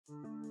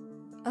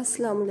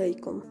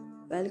Assalamualaikum.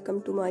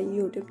 Welcome to my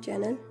YouTube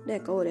channel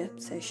Decor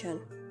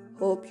Obsession.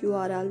 Hope you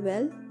are all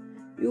well.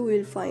 You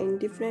will find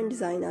different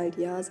design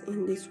ideas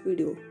in this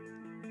video.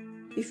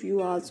 If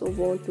you also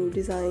want to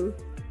design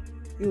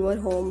your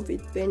home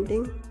with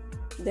painting,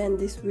 then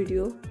this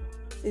video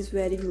is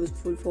very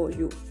useful for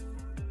you.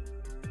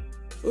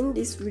 In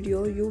this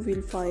video you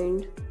will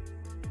find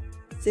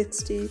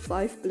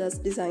 65 plus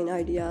design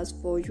ideas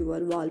for your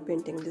wall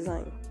painting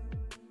design.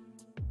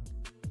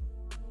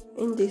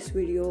 In this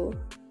video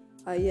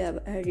I have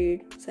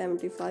added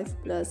 75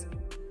 plus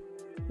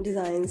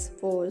designs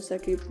for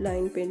strip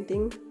line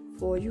painting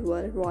for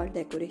your wall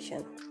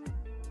decoration.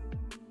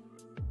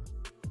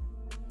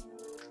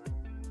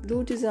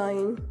 Do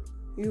design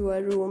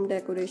your room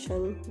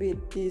decoration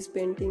with these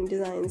painting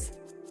designs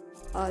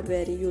are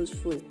very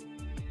useful.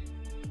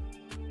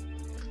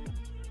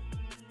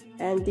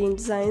 And the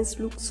designs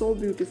look so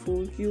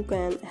beautiful. You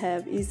can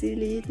have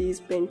easily these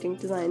painting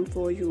design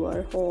for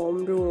your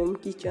home, room,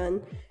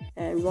 kitchen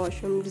and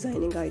washroom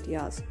designing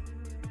ideas.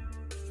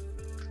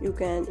 You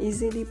can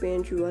easily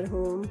paint your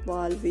home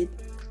wall with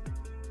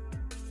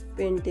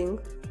painting.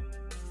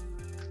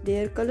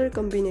 Their color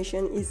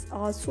combination is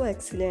also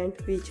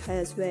excellent, which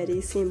has very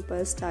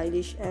simple,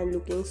 stylish and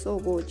looking so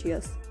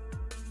gorgeous.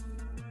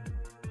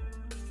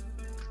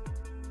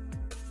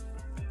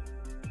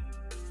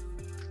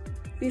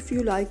 If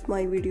you like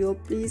my video,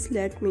 please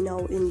let me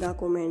know in the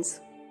comments.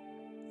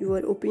 Your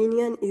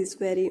opinion is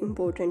very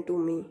important to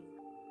me.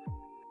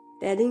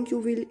 Telling you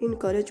will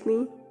encourage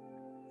me.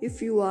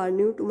 If you are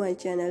new to my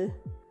channel,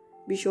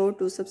 be sure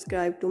to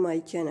subscribe to my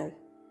channel.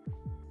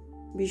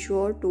 Be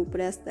sure to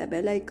press the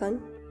bell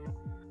icon.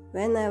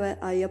 Whenever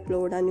I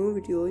upload a new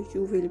video,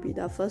 you will be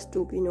the first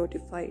to be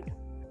notified.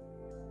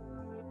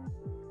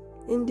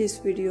 In this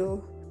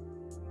video,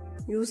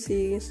 you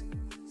see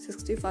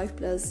 65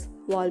 plus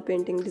wall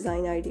painting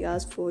design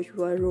ideas for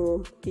your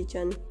room,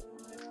 kitchen.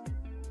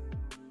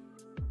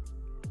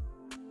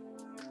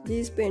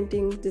 These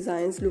painting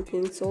designs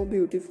looking so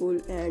beautiful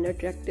and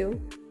attractive.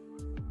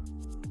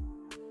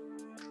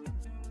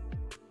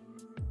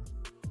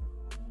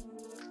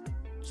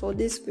 So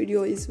this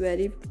video is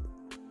very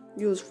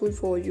useful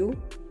for you.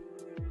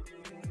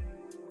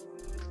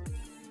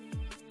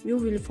 You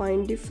will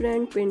find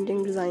different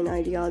painting design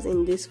ideas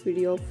in this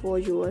video for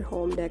your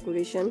home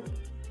decoration.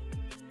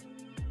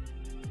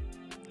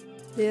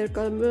 Their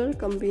color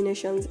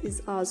combinations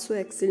is also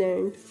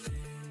excellent,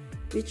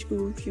 which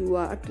gives you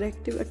an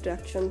attractive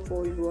attraction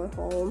for your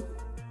home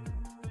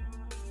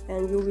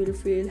and you will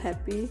feel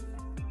happy.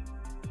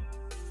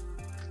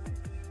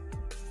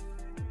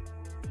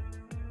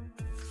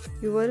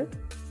 Your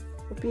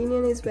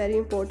opinion is very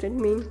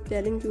important,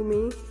 telling you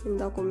me in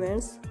the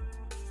comments.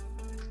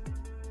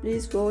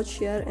 Please watch,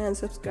 share and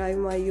subscribe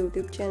my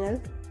YouTube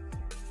channel.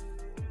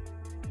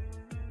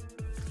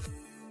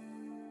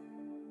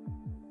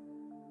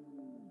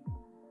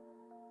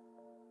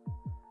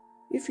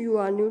 If you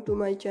are new to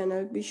my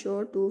channel, be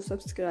sure to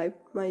subscribe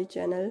my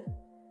channel.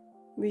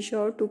 Be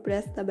sure to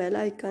press the bell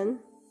icon.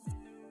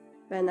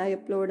 When I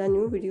upload a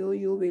new video,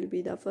 you will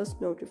be the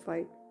first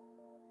notified.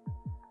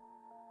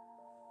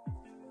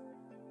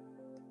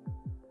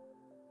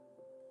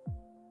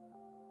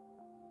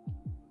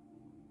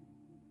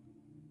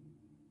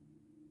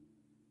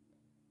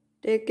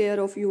 Take care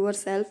of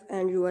yourself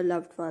and your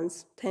loved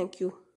ones. Thank you.